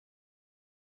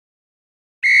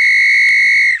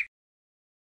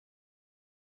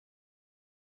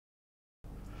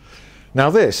Now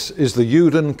this is the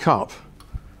Youdan Cup.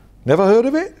 Never heard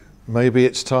of it? Maybe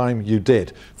it's time you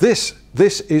did. This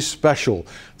is special.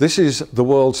 This is the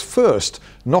world's first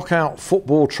knockout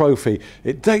football trophy.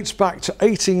 It dates back to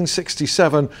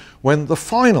 1867 when the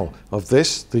final of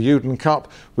this, the Youdan Cup,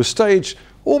 was staged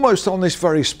almost on this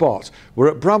very spot. We're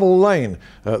at Bramall Lane,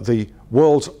 the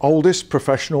world's oldest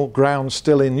professional ground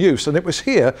still in use, and it was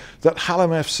here that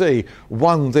Hallam FC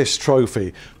won this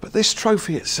trophy. But this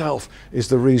trophy itself is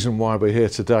the reason why we're here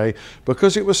today,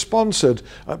 because it was sponsored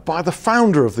by the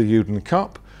founder of the Youdan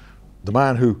Cup, the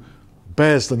man who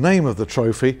bears the name of the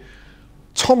trophy,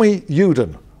 Tommy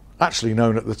Youdan, actually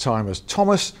known at the time as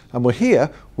Thomas, and we're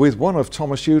here with one of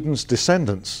Thomas Youdan's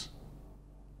descendants,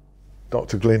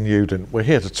 Dr. Glyn Youdan. We're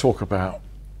here to talk about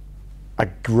a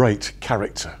great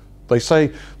character. They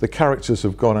say the characters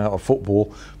have gone out of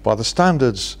football. By the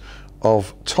standards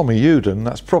of Tommy Youdan,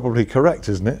 that's probably correct,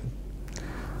 isn't it?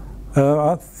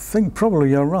 I think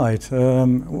probably you're right.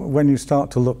 When you start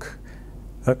to look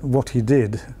at what he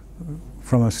did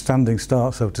from a standing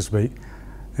start, so to speak,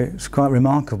 it's quite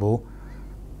remarkable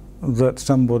that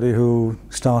somebody who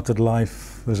started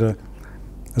life as a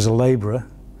labourer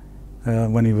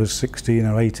when he was 16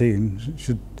 or 18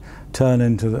 should turn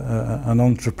into an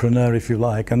entrepreneur, if you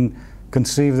like, and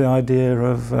conceive the idea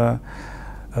of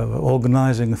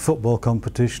organising a football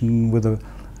competition with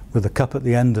a cup at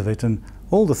the end of it, and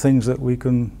all the things that we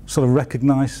can sort of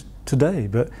recognise today.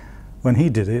 But when he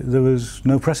did it, there was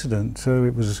no precedent, so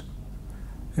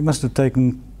it must have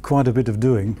taken quite a bit of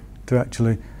doing to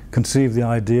actually conceive the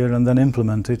idea and then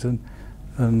implement it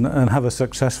and have a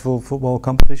successful football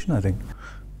competition, I think.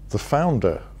 The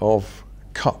founder of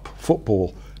cup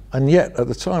football, and yet at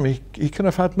the time he can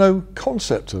have had no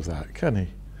concept of that, can he?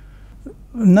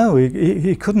 No,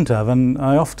 he couldn't have, and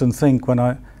I often think when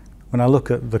I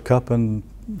look at the cup and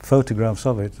photographs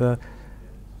of it,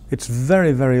 it's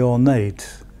very, very ornate,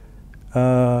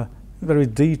 very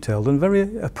detailed and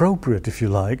very appropriate, if you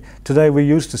like. Today we're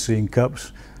used to seeing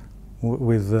cups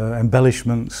with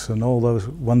embellishments and all those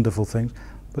wonderful things,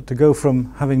 but to go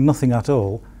from having nothing at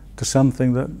all to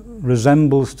something that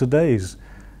resembles today's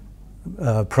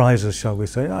prizes, shall we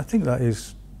say, I think that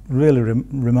is really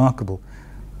remarkable.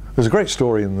 There's a great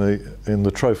story in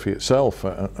the trophy itself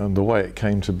and the way it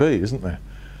came to be, isn't there?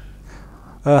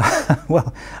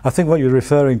 Well, I think what you're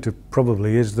referring to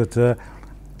probably is that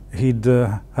he'd,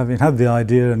 having had the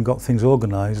idea and got things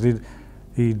organised,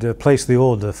 he'd placed the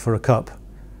order for a cup.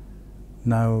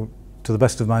 Now, to the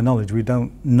best of my knowledge, we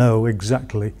don't know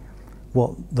exactly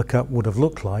what the cup would have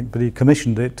looked like, but he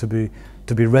commissioned it to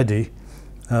be ready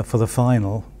for the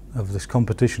final of this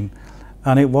competition,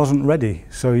 and it wasn't ready.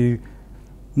 So he,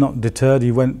 not deterred,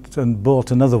 he went and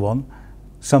bought another one,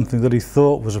 something that he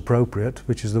thought was appropriate,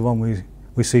 which is the one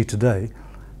we see today,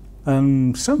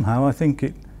 and somehow I think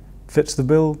it fits the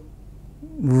bill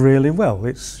really well.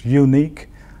 It's unique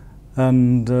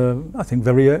and I think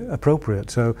very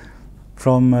appropriate. So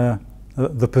from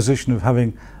the position of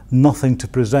having nothing to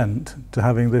present to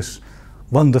having this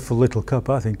wonderful little cup,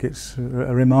 I think it's a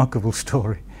remarkable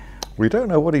story. We don't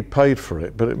know what he paid for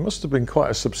it, but it must have been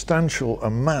quite a substantial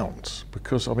amount,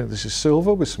 because I mean this is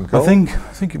silver with some gold. I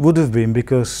think it would have been,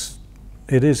 because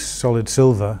it is solid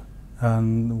silver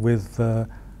and with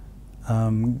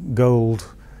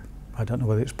gold. I don't know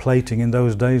whether it's plating in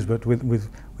those days, but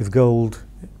with gold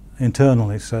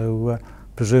internally, so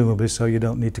presumably so you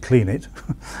don't need to clean it.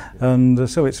 And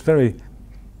so it's very,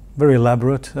 very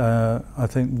elaborate. I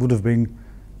think would have been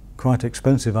quite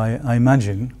expensive, I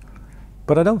imagine,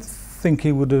 but I don't think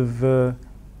he would have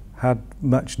had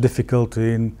much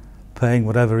difficulty in paying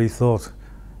whatever he thought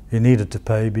he needed to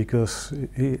pay, because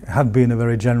he had been a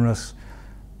very generous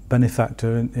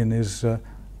benefactor in his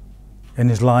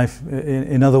life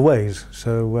in other ways.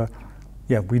 So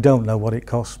yeah, we don't know what it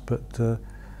cost, but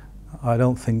I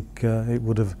don't think it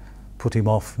would have put him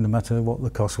off, no matter what the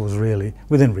cost was, really,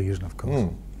 within reason, of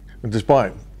course. And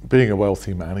despite being a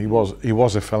wealthy man, he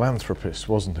was a philanthropist,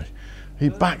 wasn't he? He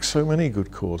backed so many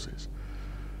good causes.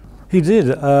 He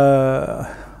did.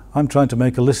 I'm trying to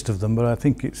make a list of them, but I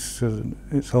think it's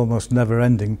almost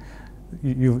never-ending.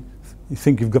 You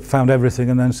think you've found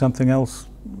everything, and then something else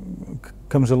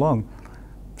comes along.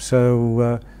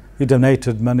 So he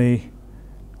donated money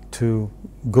to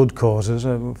good causes.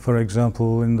 For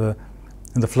example, in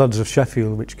the floods of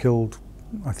Sheffield, which killed,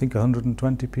 I think,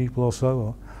 120 people or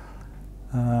so.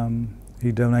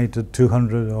 He donated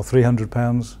 200 or 300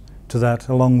 pounds to that,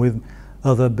 along with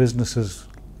other businesses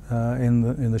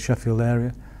in the Sheffield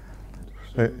area.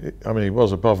 I mean, he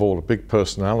was above all a big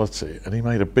personality, and he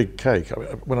made a big cake. I mean,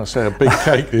 when I say a big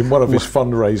cake, in one of his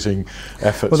fundraising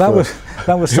efforts, well,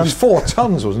 that was it was 4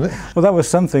 tons, wasn't it? Well, that was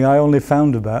something I only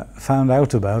found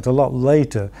out about a lot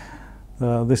later.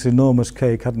 This enormous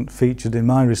cake hadn't featured in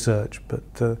my research,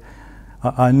 but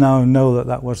I now know that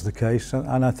that was the case,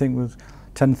 and I think it was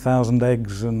 10,000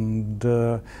 eggs, and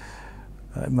it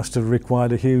must have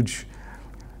required a huge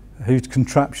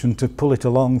contraption to pull it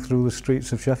along through the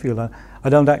streets of Sheffield. I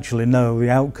don't actually know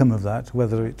the outcome of that,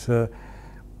 whether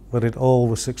it all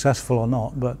was successful or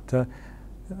not, but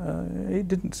it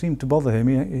didn't seem to bother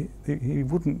him. He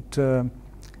wouldn't.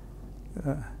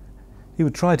 He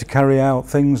would try to carry out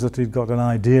things that he'd got an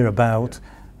idea about,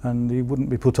 and he wouldn't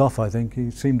be put off. I think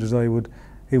he seemed as though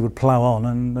he would plough on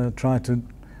and try to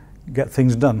get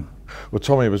things done. Well,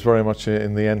 Tommy was very much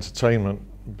in the entertainment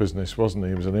business, wasn't he?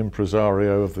 He was an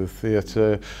impresario of the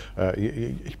theatre.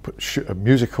 He put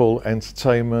musical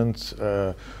entertainment,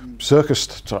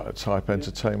 circus type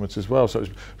entertainment as well. So it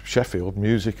was Sheffield,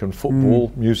 music and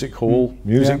football, music hall,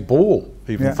 music ball,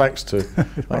 even thanks to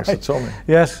Tommy.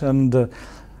 Yes, and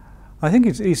I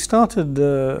think he started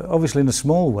obviously in a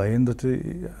small way, in that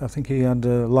I think he had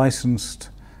licensed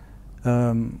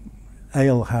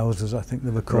ale houses, I think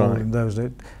they were called in those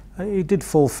days. He did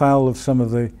fall foul of some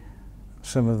of the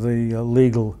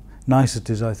legal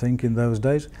niceties, I think, in those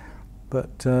days,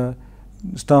 but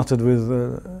started with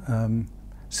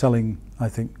selling, I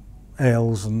think,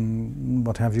 ales and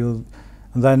what have you,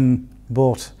 and then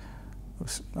bought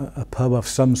a pub of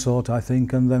some sort, I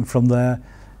think, and then from there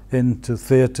into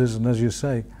theatres, and as you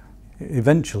say,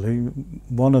 eventually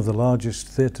one of the largest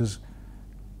theatres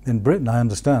in Britain, I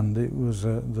understand. It was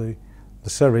the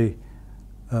Surrey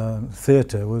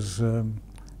Theatre was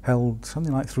held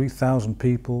something like 3,000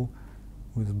 people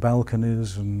with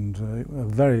balconies, and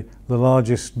the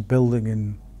largest building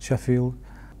in Sheffield.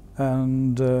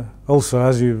 And also,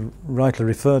 as you rightly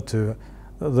referred to,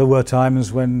 there were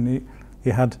times when he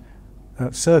had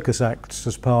circus acts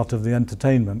as part of the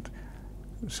entertainment.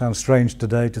 It sounds strange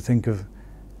today to think of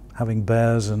having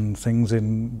bears and things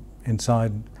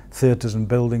inside theatres and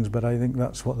buildings, but I think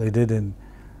that's what they did in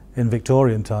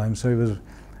Victorian times. So he was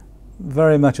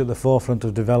very much at the forefront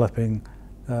of developing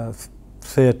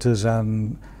theatres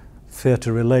and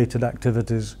theatre-related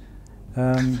activities.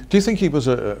 Do you think he was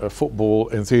a football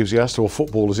enthusiast, or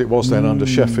football as it was then under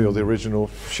Sheffield, the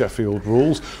original Sheffield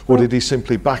rules, or did he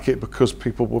simply back it because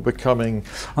people were becoming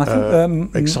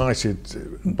excited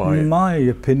by it? My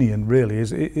opinion really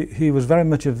is he was very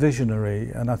much a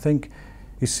visionary, and I think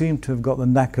he seemed to have got the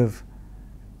knack of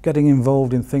getting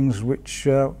involved in things which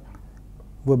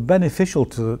were beneficial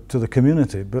to the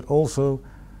community, but also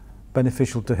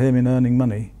beneficial to him in earning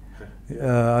money.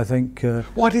 I think.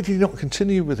 Why did he not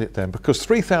continue with it then? Because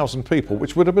 3,000 people,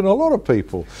 which would have been a lot of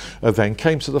people, then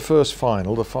came to the first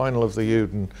final, the final of the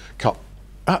Youdan Cup,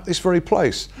 at this very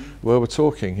place where we're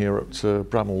talking here at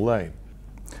Bramall Lane.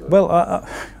 Well,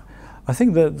 I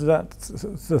think that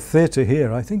the theatre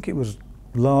here, I think it was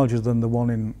larger than the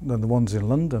ones in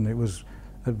London. It was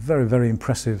a very, very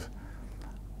impressive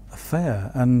affair,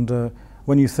 and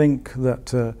when you think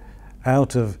that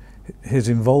out of his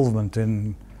involvement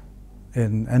in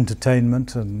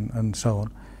entertainment and so on,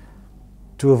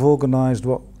 to have organised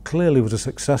what clearly was a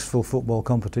successful football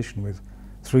competition with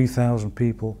 3,000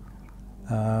 people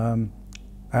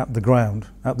at the ground,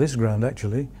 at this ground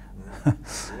actually,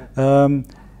 and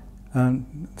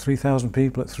 3,000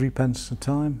 people at 3p a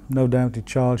time. No doubt he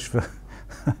charged for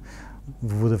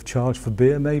would have charged for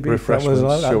beer, maybe. Refreshments,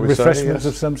 refreshments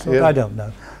of some sort. Yeah. I don't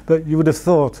know, but you would have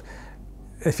thought,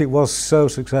 if it was so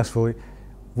successful,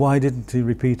 why didn't he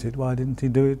repeat it? Why didn't he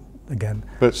do it again?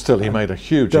 But still, he made a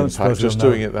huge impact just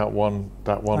doing it that one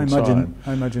time.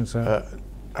 I imagine so.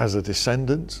 As a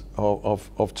descendant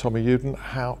of Tommy Youdan,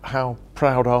 how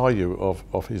proud are you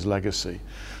of his legacy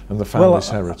and the family's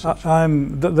heritage?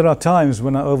 There are times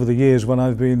over the years when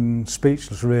I've been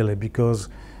speechless, really, because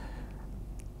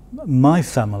my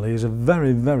family is a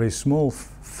very, very small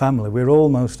family. We're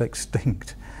almost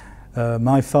extinct.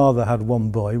 My father had one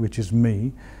boy, which is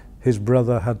me. His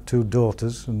brother had 2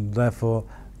 daughters, and therefore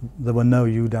there were no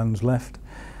Youdans left.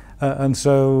 And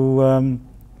so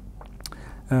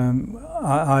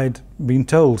I'd been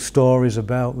told stories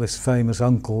about this famous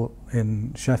uncle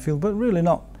in Sheffield, but really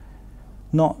not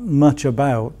much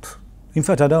about. In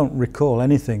fact, I don't recall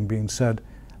anything being said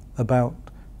about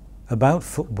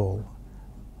football.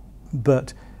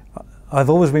 But I've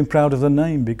always been proud of the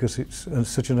name because it's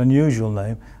such an unusual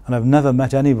name, and I've never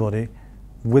met anybody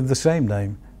with the same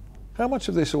name. How much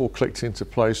of this all clicked into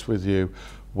place with you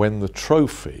when the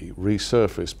trophy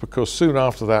resurfaced? Because soon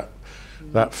after that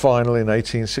that final in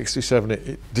 1867,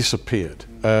 it disappeared.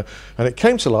 And it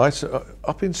came to light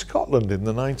up in Scotland in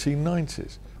the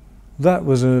 1990s. That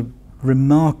was a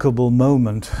remarkable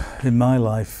moment in my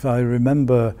life. I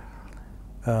remember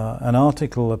an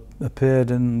article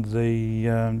appeared in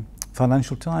the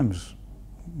Financial Times,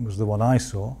 was the one I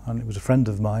saw, and it was a friend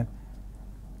of mine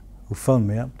who phoned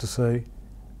me up to say,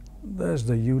 there's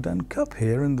the Youdan Cup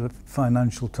here in the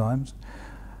Financial Times.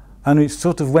 And it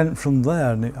sort of went from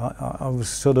there, and I was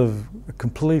sort of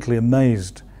completely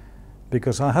amazed,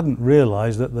 because I hadn't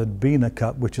realised that there'd been a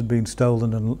cup which had been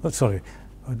stolen and, sorry,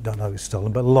 I don't know if it's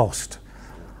stolen, but lost.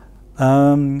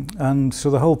 And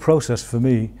so the whole process for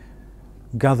me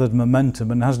gathered momentum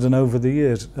and has done over the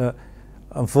years.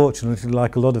 Unfortunately,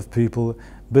 like a lot of people,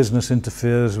 business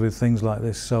interferes with things like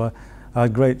this, so I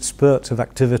had great spurts of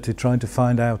activity trying to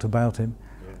find out about him.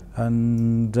 Yeah.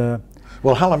 And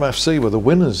well, Hallam FC were the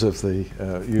winners of the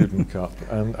Youdan Cup,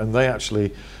 and they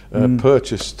actually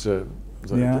purchased the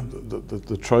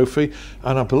trophy,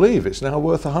 and I believe it's now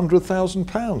worth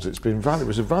 £100,000. It's been valued. It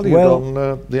was valued on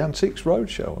the Antiques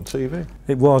Roadshow on TV.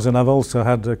 It was, and I've also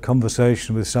had a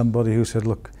conversation with somebody who said,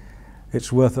 look,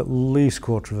 it's worth at least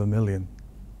 £250,000.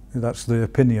 That's the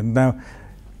opinion. Now,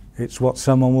 it's what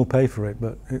someone will pay for it,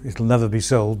 but it'll never be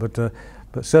sold. But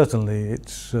certainly,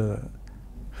 it's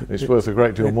worth a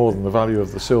great deal more than the value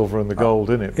of the silver and the gold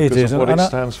in it, because it is, of what it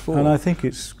stands for. And I think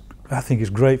it's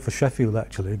great for Sheffield,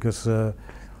 actually, because I've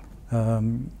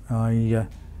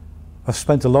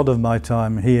spent a lot of my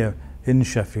time here in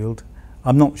Sheffield.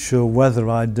 I'm not sure whether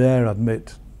I dare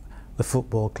admit the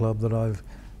football club that I've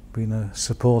been a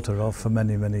supporter of for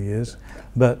many, many years,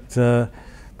 but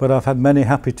I've had many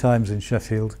happy times in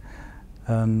Sheffield.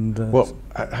 And well,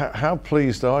 how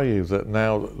pleased are you that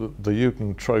now the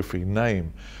Youdan Trophy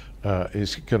name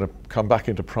is going to come back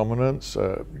into prominence?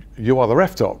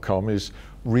 YouAreTheRef.com is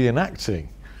reenacting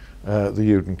the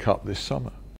Youdan Cup this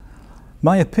summer.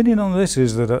 My opinion on this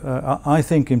is that I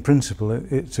think in principle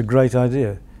it's a great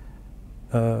idea.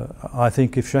 I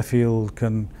think if Sheffield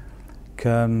can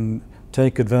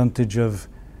take advantage of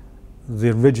the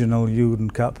original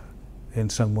Youdan Cup in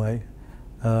some way,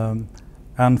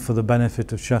 and for the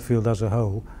benefit of Sheffield as a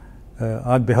whole,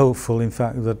 I'd be hopeful, in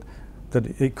fact,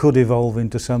 that it could evolve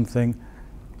into something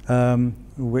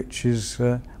which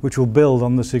will build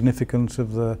on the significance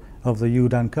of the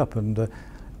Youdan Cup, and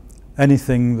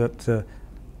anything that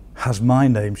has my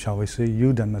name, shall we say,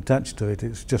 Youdan attached to it.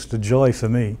 It's just a joy for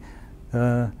me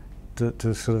to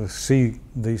sort of see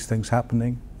these things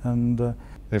happening. And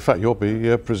in fact, you'll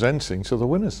be presenting to the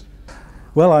winners.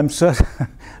 Well, I'm certain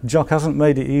Jock hasn't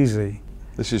made it easy.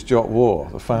 This is Jock War,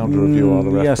 the founder of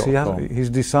YouAreTheRef.com. Yes, he's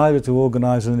decided to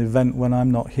organise an event when I'm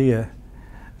not here.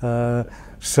 So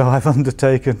I've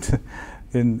undertaken to,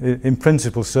 in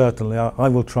principle, certainly, I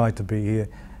will try to be here.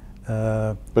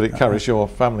 But it carries your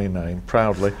family name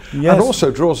proudly, yes. And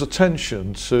also draws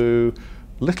attention to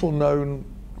little-known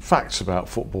facts about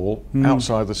football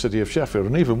outside the city of Sheffield,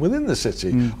 and even within the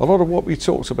city. A lot of what we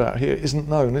talked about here isn't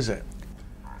known, is it?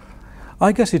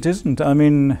 I guess it isn't. I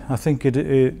mean, I think it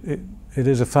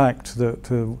is a fact that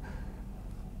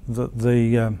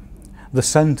the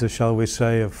centre, shall we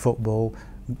say, of football,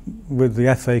 with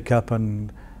the FA Cup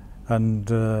and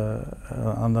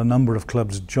a number of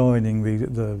clubs joining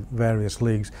the various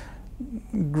leagues,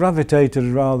 gravitated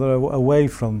rather away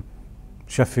from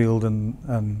Sheffield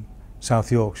and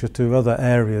South Yorkshire to other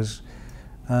areas,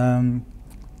 and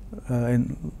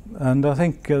I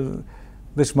think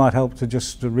this might help to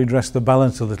just redress the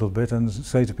balance a little bit and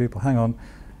say to people, hang on,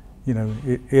 you know,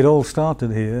 it all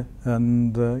started here,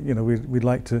 and you know, we'd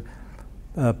like to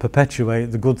perpetuate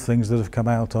the good things that have come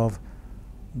out of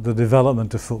the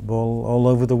development of football all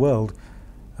over the world.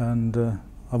 And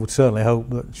I would certainly hope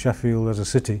that Sheffield as a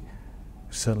city,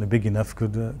 certainly big enough,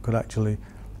 could actually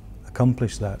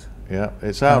accomplish that. Yeah,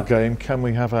 it's our game. Can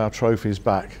we have our trophies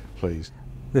back, please?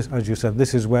 This, as you said,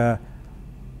 this is where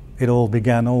it all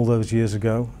began all those years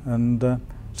ago, and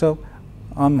so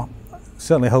I'm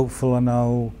certainly hopeful, and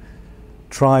I'll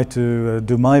try to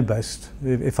do my best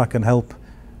if I can help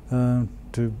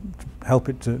to help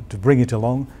it to bring it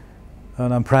along.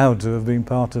 And I'm proud to have been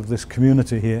part of this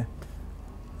community here,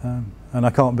 and I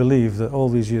can't believe that all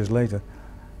these years later,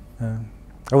 I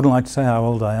wouldn't like to say how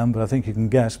old I am, but I think you can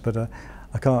guess, but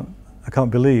I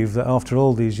can't believe that after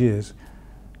all these years,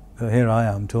 here I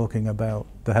am talking about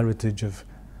the heritage of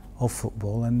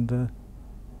football, and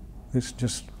it's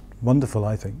just wonderful,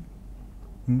 I think.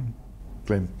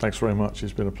 Glyn, thanks very much.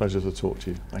 It's been a pleasure to talk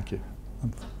to you. Thank you.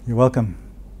 You're welcome.